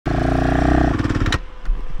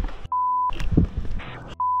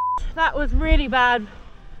That was really bad.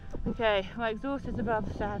 Okay, my exhaust is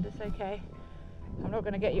above the sand, it's okay. I'm not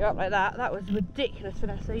going to get you up like that. That was ridiculous,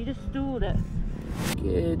 Vanessa. You just stalled it.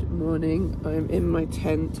 Good morning. I'm in my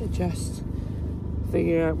tent, just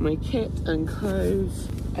figuring out my kit and clothes.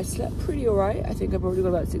 I slept pretty alright. I think I probably got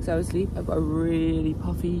about 6 hours sleep. I've got a really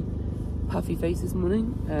puffy face this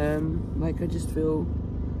morning. Like I just feel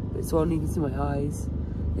a bit swollen, you can see my eyes.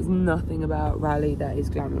 There's nothing about rally that is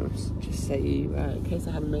glamorous, just so you, in case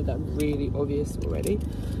I haven't made that really obvious already.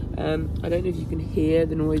 I don't know if you can hear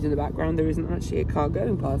the noise in the background. There isn't actually a car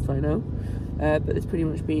going past right now, but there's pretty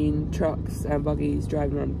much been trucks and buggies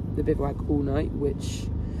driving around the bivouac all night, which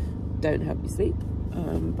don't help you sleep.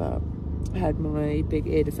 But I had my big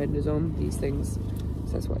ear defenders on, these things,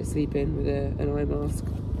 so that's what I sleep in with an eye mask.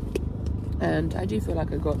 And I do feel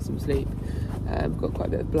like I got some sleep. I've got quite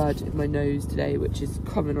a bit of blood in my nose today, which is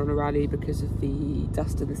common on a rally because of the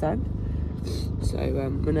dust and the sand. So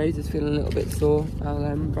my nose is feeling a little bit sore.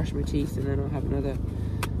 I'll brush my teeth and then I'll have another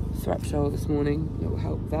Thrapsol this morning that will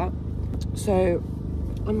help that. So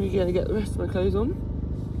I'm going to get the rest of my clothes on,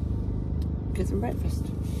 get some breakfast.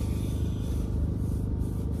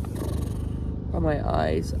 Oh, my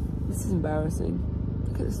eyes. This is embarrassing.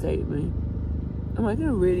 Look at the state of me. Am I going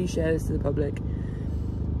to really share this to the public?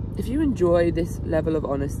 If you enjoy this level of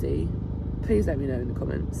honesty, please let me know in the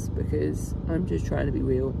comments, because I'm just trying to be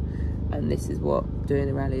real, and this is what doing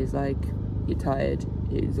a rally is like. You're tired,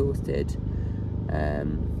 you're exhausted,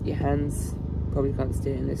 your hands probably can't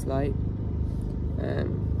steer in this light,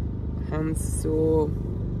 hands sore.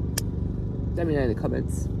 Let me know in the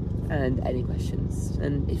comments, and any questions.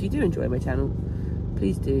 And if you do enjoy my channel,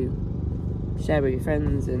 please do share with your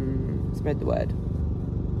friends and spread the word.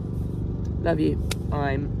 Love you.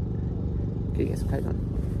 I'm gonna get some clothes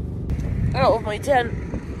on. Out of my tent.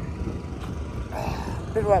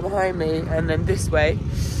 Been right behind me, and then this way.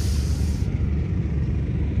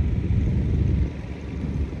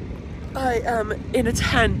 I am in a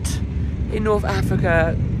tent in North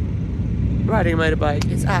Africa riding a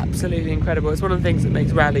motorbike. It's absolutely incredible. It's one of the things that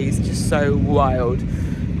makes rallies just so wild.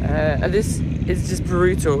 And this is just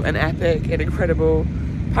brutal and epic and incredible.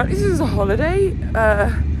 Apparently this is a holiday.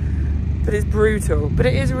 But it's brutal, but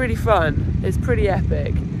it is really fun. It's pretty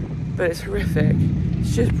epic, but it's horrific.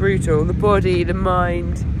 It's just brutal. The body, the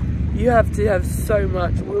mind, you have to have so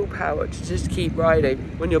much willpower to just keep riding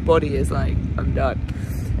when your body is like, I'm done.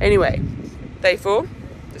 Anyway, day 4,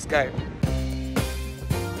 let's go.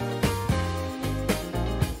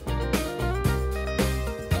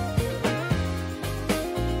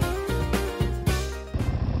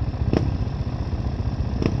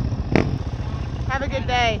 Have a good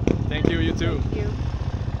day. Thank you, you too. Thank you.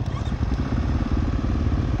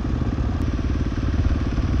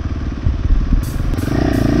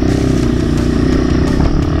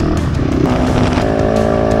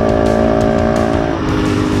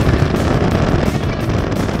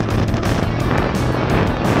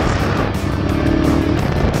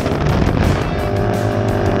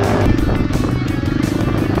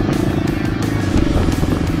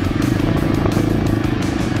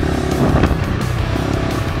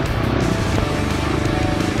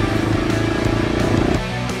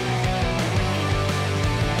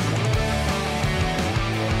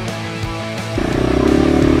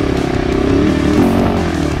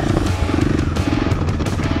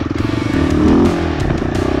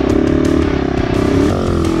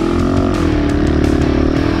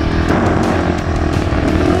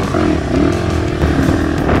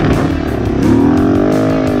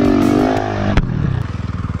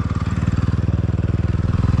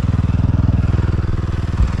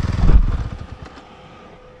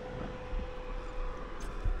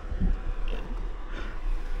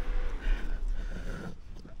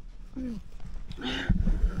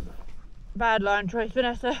 Bad line choice,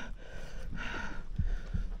 Vanessa.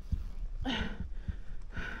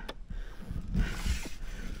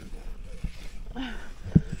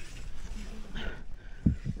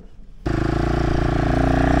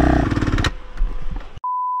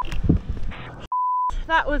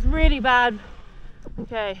 That was really bad.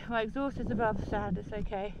 Okay, my exhaust is above the sand, it's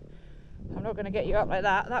okay. I'm not going to get you up like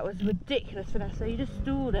that. That was ridiculous, Vanessa. You just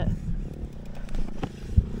stalled it.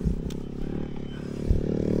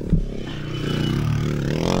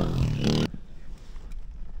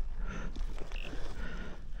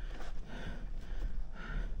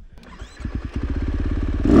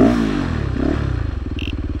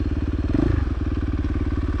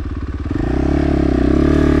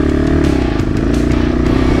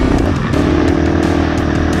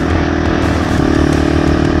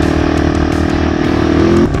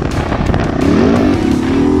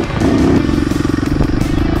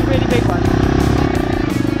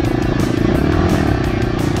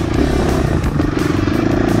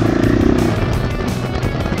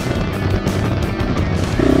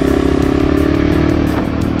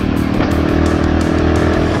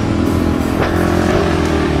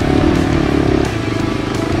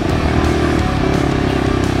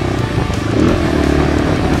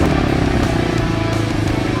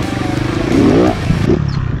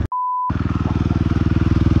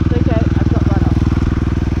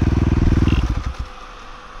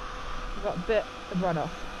 run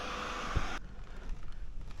off.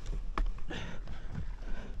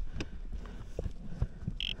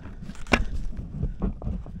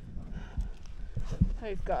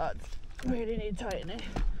 Those guards really need tightening.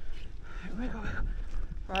 Wiggle, wiggle.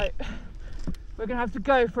 Right, we're gonna have to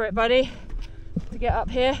go for it, buddy, to get up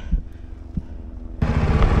here.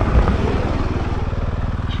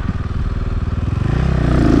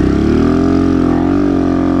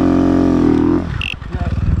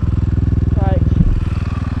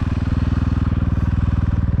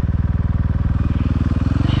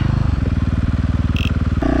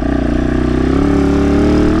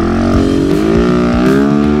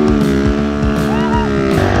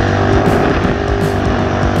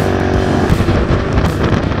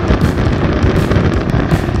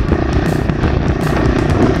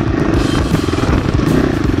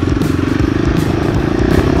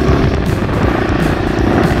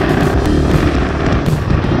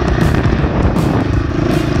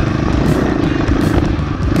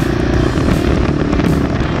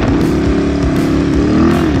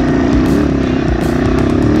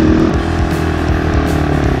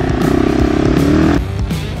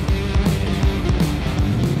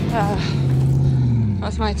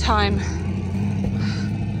 That's my time.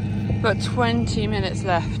 Got 20 minutes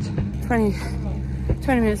left. 20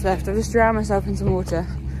 minutes left. I've just drowned myself in some water.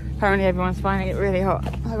 Apparently everyone's finding it really hot.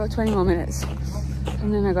 I've got 20 more minutes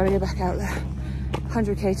and then I've got to go back out there.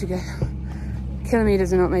 100k to go.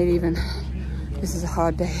 Kilometers are not made even. This is a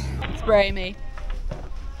hard day. Spray me.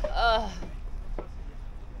 Oh,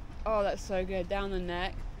 that's so good. Down the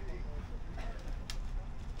neck.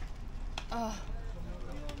 Oh,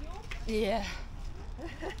 yeah.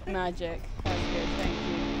 Magic. That's good, thank you.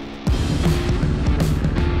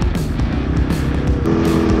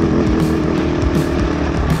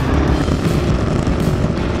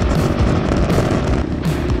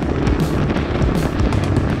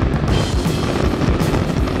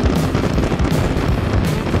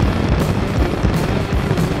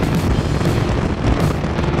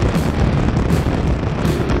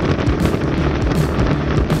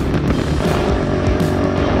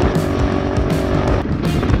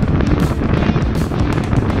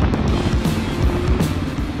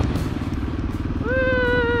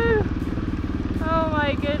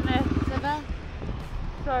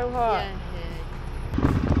 So hot. Yeah.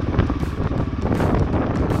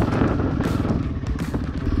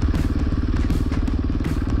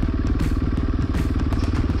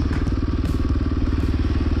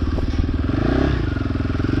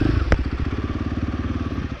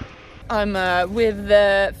 I'm with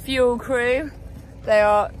the fuel crew. They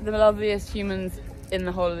are the loveliest humans in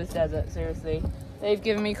the whole of this desert, seriously. They've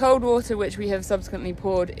given me cold water, which we have subsequently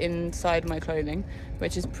poured inside my clothing,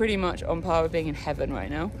 which is pretty much on par with being in heaven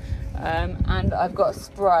right now. And I've got a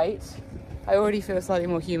Sprite. I already feel slightly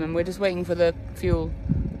more human. We're just waiting for the fuel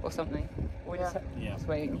or something. We're just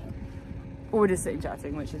waiting. Or we're just sitting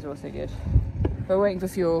chatting, which is also good. We're waiting for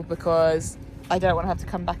fuel because I don't want to have to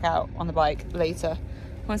come back out on the bike later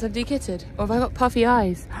once I've dekitted. Or have I got puffy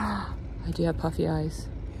eyes? I do have puffy eyes.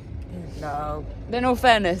 No. In all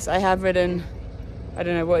fairness, I have ridden, I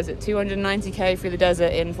don't know, what is it, 290k through the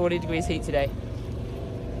desert in 40 degrees heat today.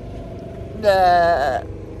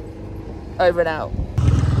 Over and out.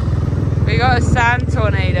 We got a sand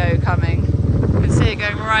tornado coming. You can see it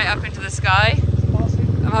going right up into the sky.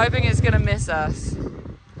 I'm hoping it's going to miss us.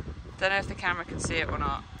 Don't know if the camera can see it or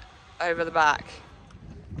not. Over the back.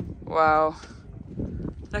 Wow.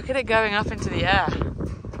 Look at it going up into the air.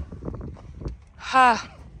 Ha!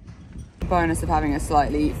 Bonus of having a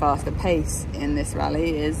slightly faster pace in this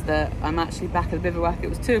rally is that I'm actually back at the bivouac. It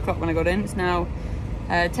was 2 o'clock when I got in. It's now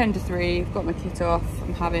 10 to 3. I've got my kit off.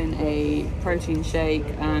 I'm having a protein shake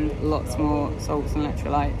and lots more salts and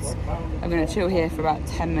electrolytes. I'm going to chill here for about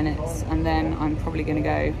 10 minutes and then I'm probably going to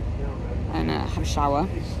go and have a shower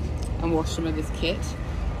and wash some of this kit.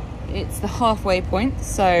 It's the halfway point,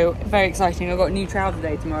 so very exciting. I've got a new trouser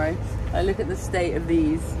day tomorrow. I look at the state of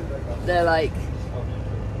these. They're like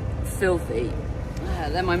filthy.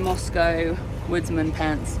 They're my Moscow Woodsman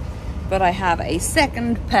pants, but I have a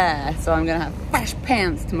second pair, so I'm gonna have fresh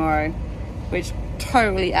pants tomorrow, which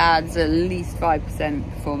totally adds at least 5%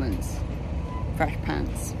 performance. Fresh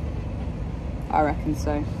pants, I reckon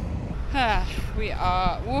so. We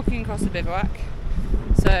are walking across the bivouac,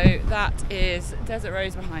 so that is Desert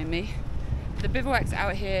Rose behind me. The bivouacs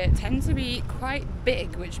out here tend to be quite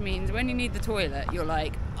big, which means when you need the toilet you're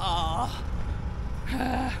like, oh.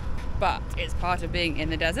 But it's part of being in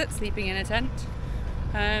the desert, sleeping in a tent.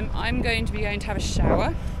 I'm going to have a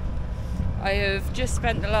shower. I have just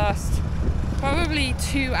spent the last probably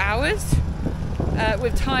 2 hours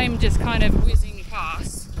with time just kind of whizzing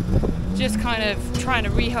pass, just kind of trying to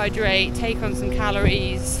rehydrate, take on some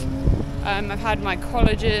calories. I've had my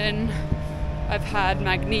collagen, I've had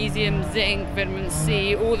magnesium, zinc, vitamin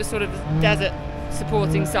C, all the sort of desert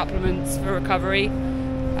supporting supplements for recovery.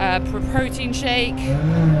 Protein shake,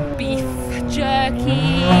 beef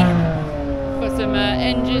jerky, got some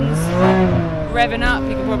engines revving up,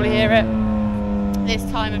 you can probably hear it. This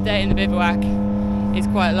time of day in the bivouac is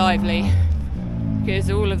quite lively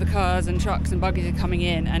because all of the cars and trucks and buggies are coming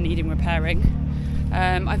in and needing repairing.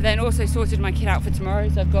 I've then also sorted my kit out for tomorrow,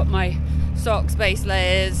 so I've got my socks, base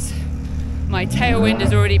layers, my tailwind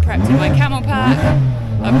is already prepped in my camel pack,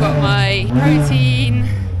 I've got my protein,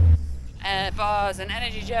 bars and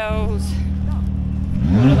energy gels,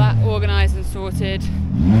 all of that organised and sorted.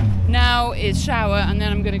 Now is shower, and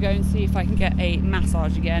then I'm going to go and see if I can get a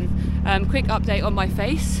massage again. Quick update on my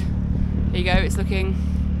face. There you go, it's looking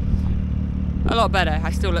a lot better.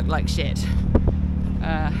 I still look like shit.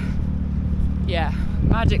 Yeah,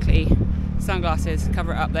 magically sunglasses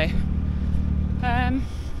cover it up though.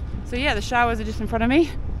 So yeah, the showers are just in front of me.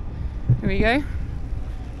 Here we go.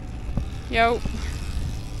 Yo.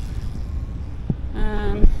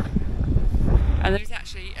 And there's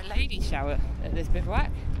actually a lady shower at this bivouac.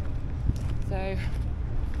 So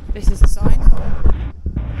this is a sign.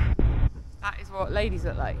 That is what ladies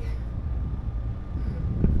look like.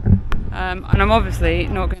 And I'm obviously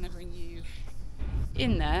not going to bring you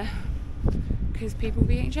in there because people will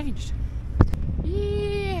be getting changed.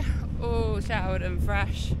 Yeah, all showered and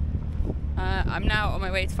fresh. I'm now on my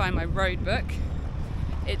way to find my road book.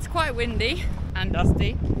 It's quite windy and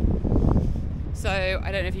dusty, so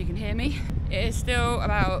I don't know if you can hear me. It is still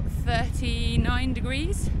about 39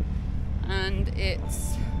 degrees and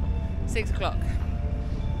it's 6 o'clock.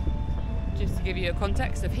 Just to give you a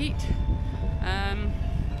context of heat.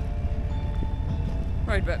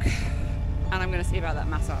 Road book, and I'm going to see about that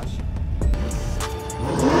massage.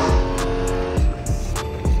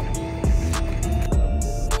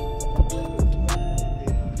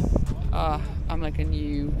 Ah, I'm like a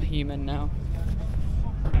new human now.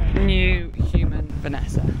 New human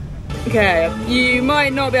Vanessa. Okay, you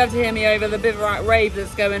might not be able to hear me over the bivouac rave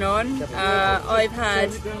that's going on. I've had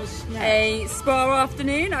a spa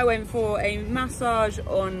afternoon. I went for a massage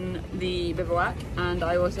on the bivouac, and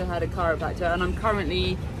I also had a chiropractor, and I'm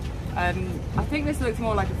currently, I think this looks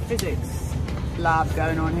more like a physics lab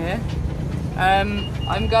going on here.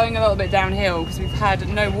 I'm going a little bit downhill because we've had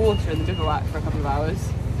no water in the bivouac for a couple of hours.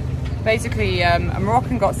 Basically, a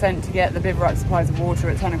Moroccan got sent to get the bivouac supplies of water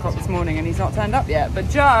at 10 o'clock this morning, and he's not turned up yet. But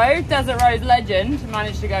Joe, Desert Road legend,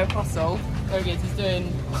 managed to go hustle. There he is, he's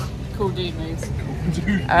doing cool dude moves.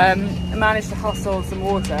 Managed to hustle some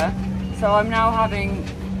water. So I'm now having,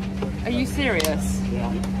 are you serious?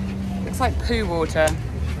 Yeah. Looks like poo water.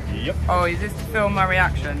 Yep. Oh, is this to film my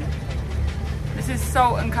reaction? This is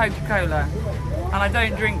salt and Coca-Cola. And I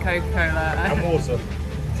don't drink Coca-Cola. And water.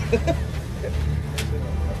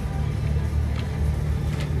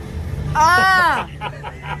 Ah!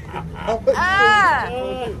 Ah!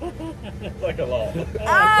 Like a lot.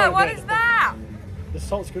 Ah, what is that? The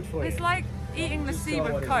salt's good for you. It's like eating the sea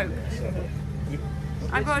with Coke.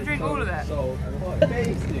 I've got to drink all of it.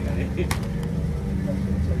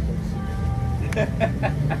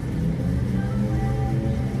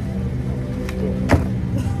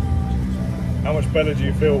 How much better do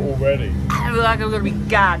you feel already? I feel like I'm going to be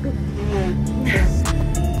gagged.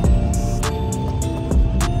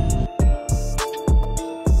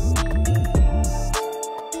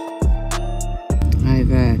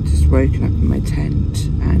 I've just woken up in my tent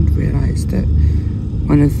and realised that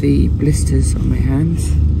one of the blisters on my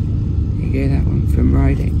hands, you get that one from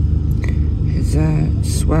riding, has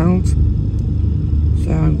swelled.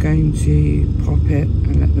 So I'm going to pop it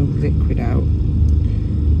and let the liquid out,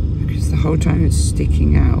 because the whole time it's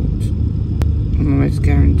sticking out, I'm almost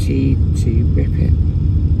guaranteed to rip it.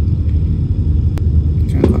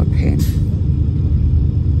 So I've got a pin.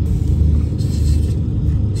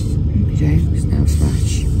 It's now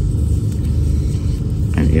fresh.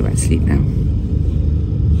 I'm gonna go back to sleep now.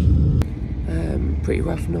 Pretty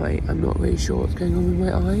rough night. I'm not really sure what's going on with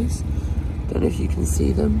my eyes. Don't know if you can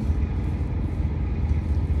see them.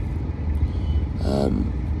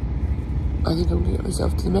 I think I'm gonna get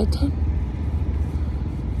myself to the med tent.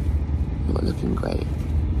 Not looking great.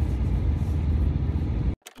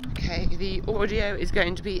 Okay, the audio is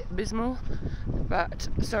going to be abysmal, but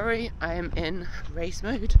sorry, I am in race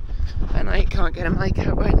mode and I can't get a mic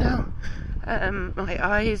out right now. My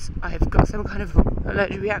eyes, I've got some kind of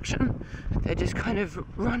allergic reaction. They're just kind of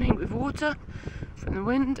running with water from the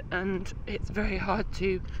wind, and it's very hard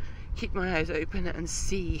to keep my eyes open and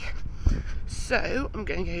see So I'm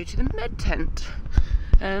going to go to the med tent.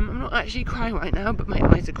 I'm not actually crying right now, but my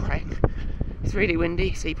eyes are crying. It's really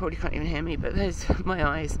windy, so you probably can't even hear me, but there's my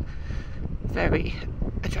eyes. Very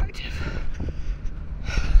attractive.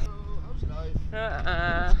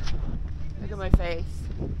 Look at my face.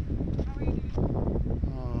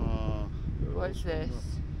 What's this?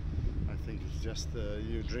 I think it's just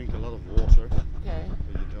you drink a lot of water, Okay.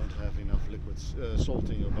 but you don't have enough liquids, salt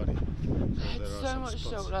in your body. I had so much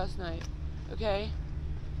salt last night. Okay.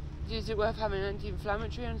 Is it worth having an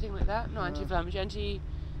anti-inflammatory or anything like that? Not anti-inflammatory,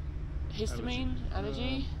 antihistamine,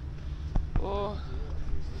 allergy? Or...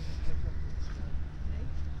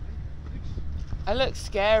 I look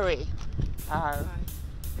scary. Ow.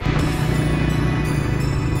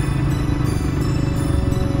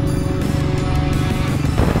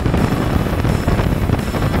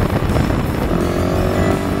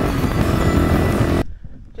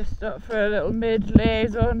 Just stopped for a little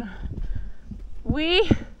mid-liaison wee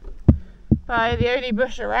by the only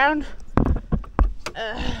bush around.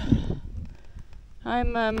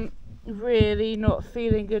 I'm really not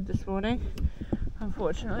feeling good this morning,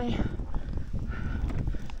 unfortunately.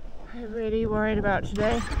 I'm really worried about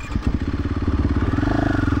today.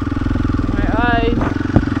 My eyes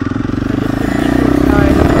are just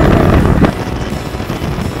tired.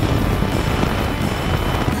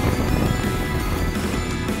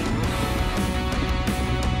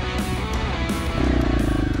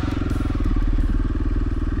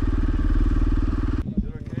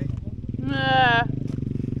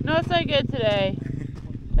 Not so good today.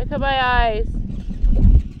 Look at my eyes.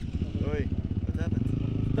 Oi, what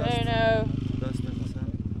happened? I don't know. Dust in the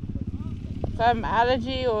sun. Some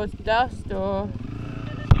allergy or dust or...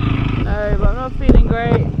 No, but I'm not feeling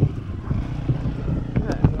great.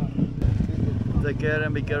 Take care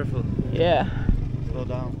and be careful. Yeah. Slow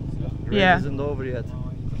down. The Yeah. race isn't over yet.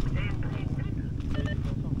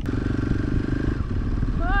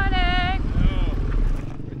 Morning!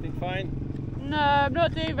 Everything fine? No, I'm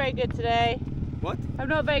not doing very good today. What? I'm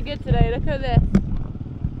not very good today. Look at this.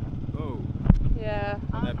 Oh, Yeah.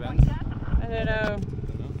 what happened? I don't know.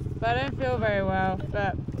 But I don't feel very well.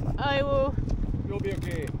 But I will You'll be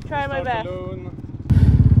okay. try my best. Alone.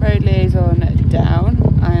 Road liaison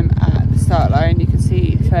down. I'm at the start line. You can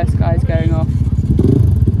see the first guy's going off.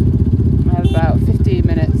 I have about 15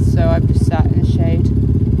 minutes, so I'm just sat in the shade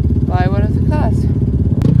by one of the cars.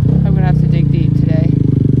 I'm gonna have to dig deep today.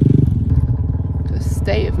 The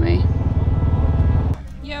state of me.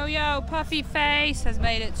 Yo yo, puffy face has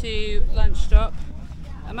made it to lunch stop.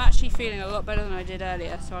 I'm actually feeling a lot better than I did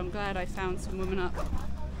earlier, so I'm glad I found some woman up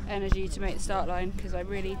energy to make the start line, because I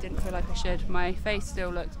really didn't feel like I should. My face still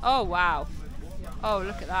looked... Oh wow. Oh,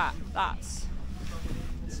 look at that.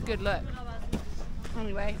 It's a good look.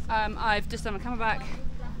 Anyway, I've just done my camelback.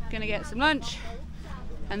 Gonna get some lunch,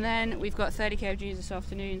 and then we've got 30 kgs this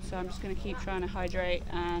afternoon, so I'm just gonna keep trying to hydrate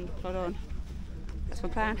and plod on. That's my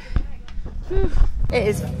plan. Whew. It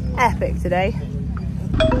is epic today.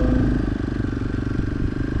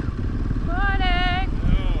 Morning!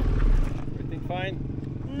 Everything fine?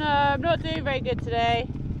 No, I'm not doing very good today.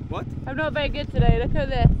 What? I'm not very good today. Look at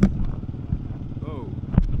this. Oh,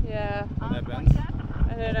 Yeah. what happened?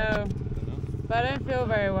 I don't know. But I don't feel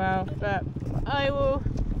very well. But I will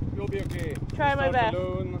You'll be okay. try my best.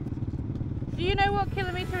 Alone. Do you know what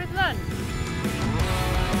kilometre is lunch?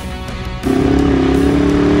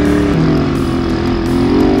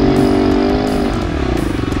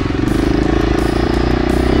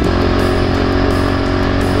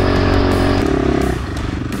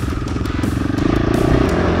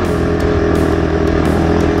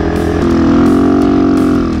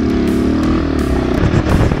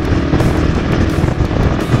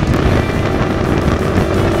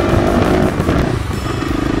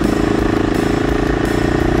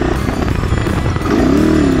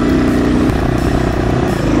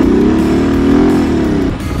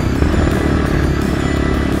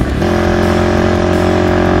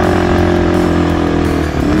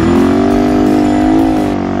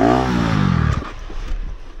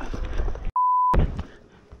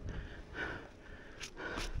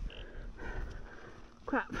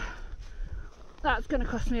 Crap. That's going to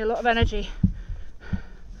cost me a lot of energy.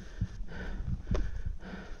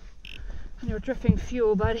 And you're dripping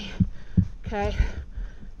fuel, buddy. Okay.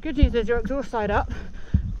 Good news is your exhaust side up.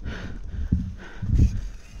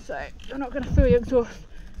 So you're not going to fill your exhaust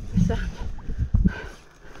with sand.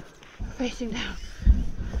 Facing down.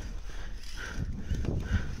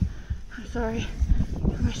 I'm sorry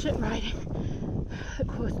for my shit riding that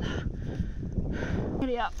caused that.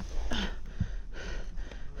 Ready up.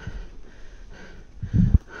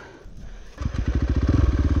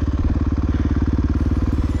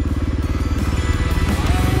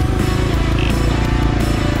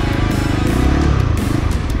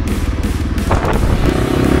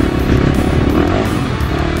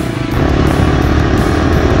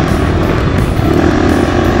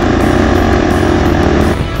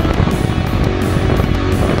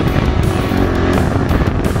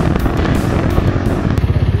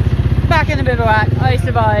 in the bivouac. I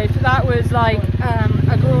survived. That was like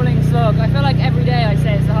a grueling slog. I feel like every day I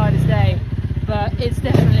say it's the hardest day, but it's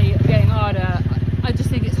definitely getting harder. I just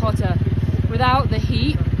think it's hotter. Without the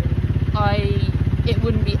heat, it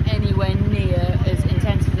wouldn't be anywhere near as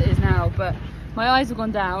intense as it is now, but my eyes have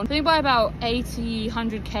gone down. I think by about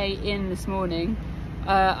 100k in this morning,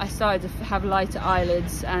 I started to have lighter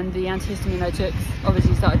eyelids, and the antihistamine I took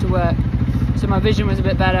obviously started to work. So my vision was a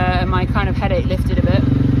bit better and my kind of headache lifted a bit.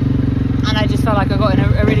 And I just felt like I got in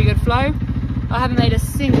a really good flow. I haven't made a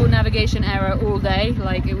single navigation error all day.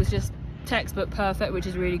 Like, it was just textbook perfect, which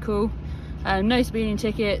is really cool. No speeding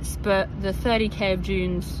tickets, but the 30k of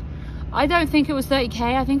dunes, I don't think it was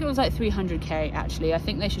 30k. I think it was like 300k actually. I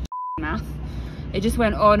think they should math. It just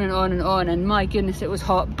went on and on and on, and my goodness, it was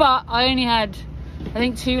hot. But I only had, I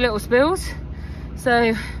think, 2 little spills.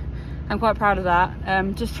 So I'm quite proud of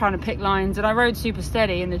that. Just trying to pick lines, and I rode super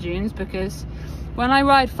steady in the dunes because when I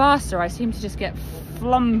ride faster, I seem to just get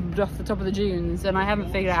flummed off the top of the dunes, and I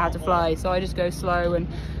haven't figured out how to fly, so I just go slow and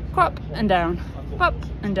up and down, up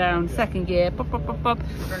and down, second gear, pop, pop, pop, pop.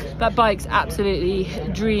 That bike's absolutely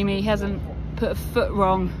dreamy, he hasn't put a foot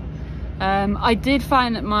wrong. I did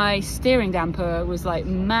find that my steering damper was like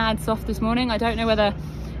mad soft this morning. I don't know whether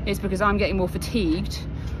it's because I'm getting more fatigued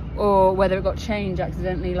or whether it got changed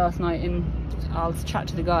accidentally last night I'll chat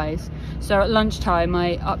to the guys. So at lunchtime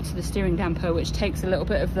I upped the steering damper, which takes a little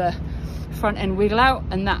bit of the front end wiggle out,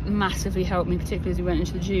 and that massively helped me, particularly as we went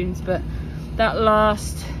into the dunes. But that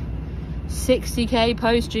last 60k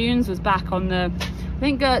post dunes was back on the, I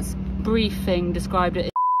think Gert's briefing described it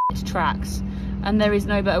as tracks, and there is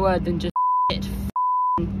no better word than just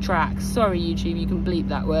tracks. Sorry YouTube, you can bleep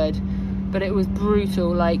that word. But it was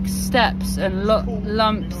brutal, like steps and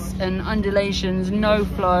lumps and undulations, no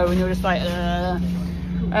flow, and you're just like, ugh.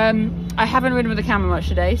 I haven't ridden with the camera much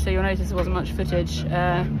today, so you'll notice there wasn't much footage.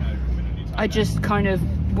 I just kind of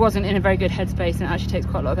wasn't in a very good headspace, and it actually takes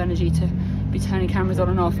quite a lot of energy to be turning cameras on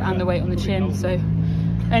and off, and the weight on the chin. So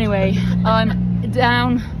anyway, I'm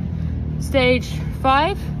down stage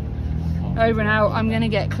 5, over and out. I'm gonna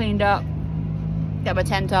get cleaned up, get my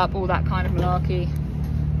tent up, all that kind of malarkey.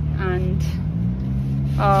 And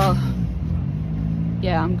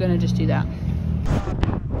yeah, I'm gonna just do that.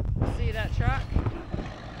 See that truck?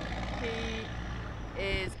 He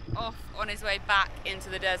is off on his way back into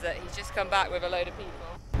the desert. He's just come back with a load of people,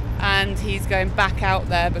 and he's going back out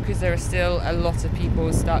there because there are still a lot of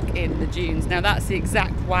people stuck in the dunes. Now that's the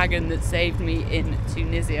exact wagon that saved me in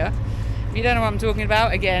Tunisia. If you don't know what I'm talking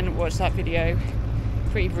about, again, watch that video.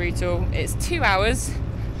 Pretty brutal. It's 2 hours,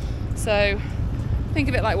 so think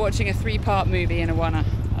of it like watching a 3-part movie in a oneer.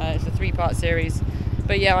 It's a 3-part series.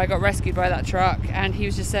 But yeah, I got rescued by that truck, and he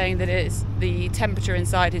was just saying that it's the temperature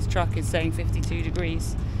inside his truck is saying 52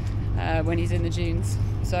 degrees when he's in the dunes.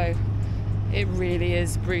 So it really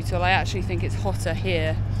is brutal. I actually think it's hotter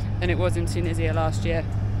here than it was in Tunisia last year.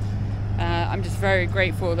 I'm just very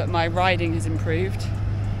grateful that my riding has improved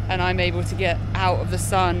and I'm able to get out of the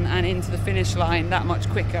sun and into the finish line that much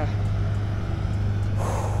quicker.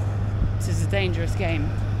 This is a dangerous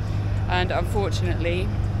game, and unfortunately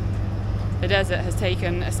the desert has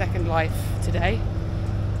taken a second life today.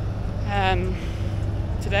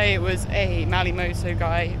 Today it was a Malimoto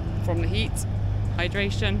guy from the heat,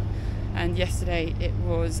 hydration, and yesterday it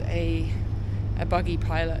was a buggy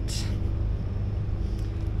pilot.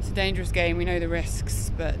 It's a dangerous game, we know the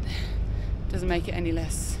risks, but it doesn't make it any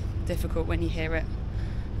less difficult when you hear it.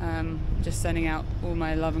 Just sending out all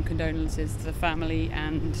my love and condolences to the family,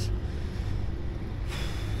 and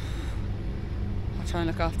I'll try and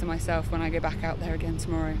look after myself when I go back out there again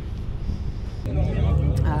tomorrow.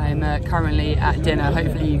 I'm currently at dinner.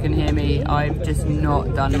 Hopefully you can hear me. I've just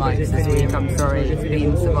not done mics this week, I'm sorry. It's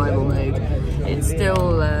been survival mode. It's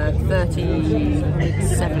still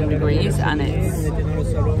 37 degrees and it's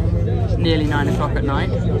nearly 9 o'clock at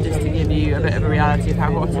night, just to give you a bit of a reality of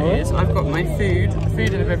how hot it is. I've got my food. The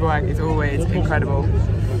food in the bivouac is always incredible.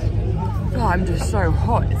 God, I'm just so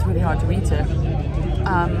hot, it's really hard to eat it.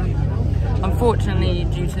 Unfortunately,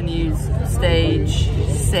 due to the news, stage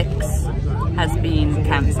 6 has been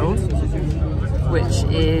cancelled, which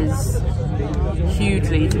is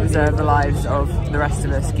hugely to preserve the lives of the rest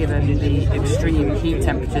of us, given the extreme heat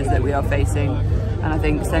temperatures that we are facing. And I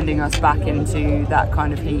think sending us back into that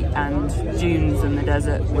kind of heat and dunes and the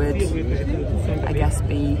desert would, I guess,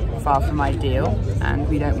 be far from ideal, and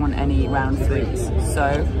we don't want any round 3s.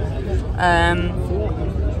 So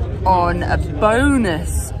on a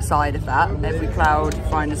bonus side of that, every cloud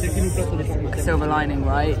finds a silver lining,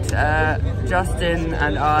 right? Justin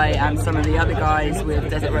and I and some of the other guys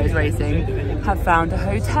with Desert Rose Racing have found a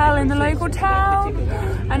hotel in the local town,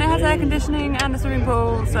 and it has has air conditioning and a swimming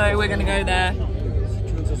pool, so we're gonna go there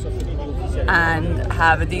and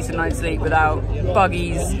have a decent night's sleep without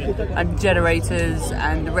buggies and generators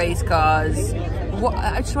and race cars.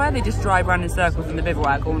 I swear they just drive around in circles in the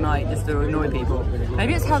bivouac all night just to annoy people.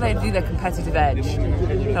 Maybe it's how they do their competitive edge.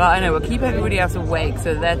 Like, I know, we'll keep everybody else awake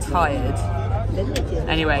so they're tired.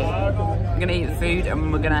 Anyway, we're gonna eat the food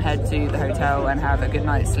and we're gonna head to the hotel and have a good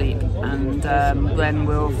night's sleep, and then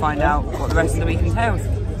we'll find out what the rest of the week entails.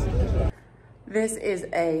 This is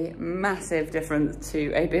a massive difference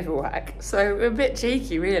to a bivouac, so a bit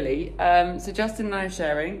cheeky really. So Justin and I are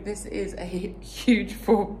sharing. This is a huge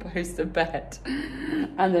 4-poster bed,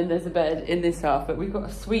 and then there's a bed in this half, but we've got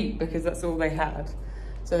a suite because that's all they had.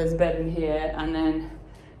 So there's a bed in here, and then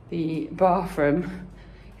the bathroom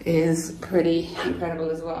is pretty incredible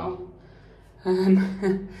as well.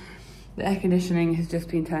 The air conditioning has just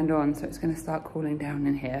been turned on, so it's going to start cooling down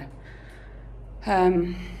in here.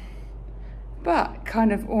 But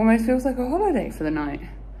kind of almost feels like a holiday for the night.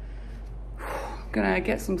 Gonna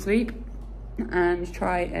get some sleep and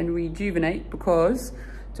try and rejuvenate, because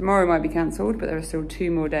tomorrow might be cancelled, but there are still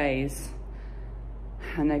 2 more days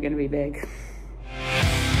and they're gonna be big.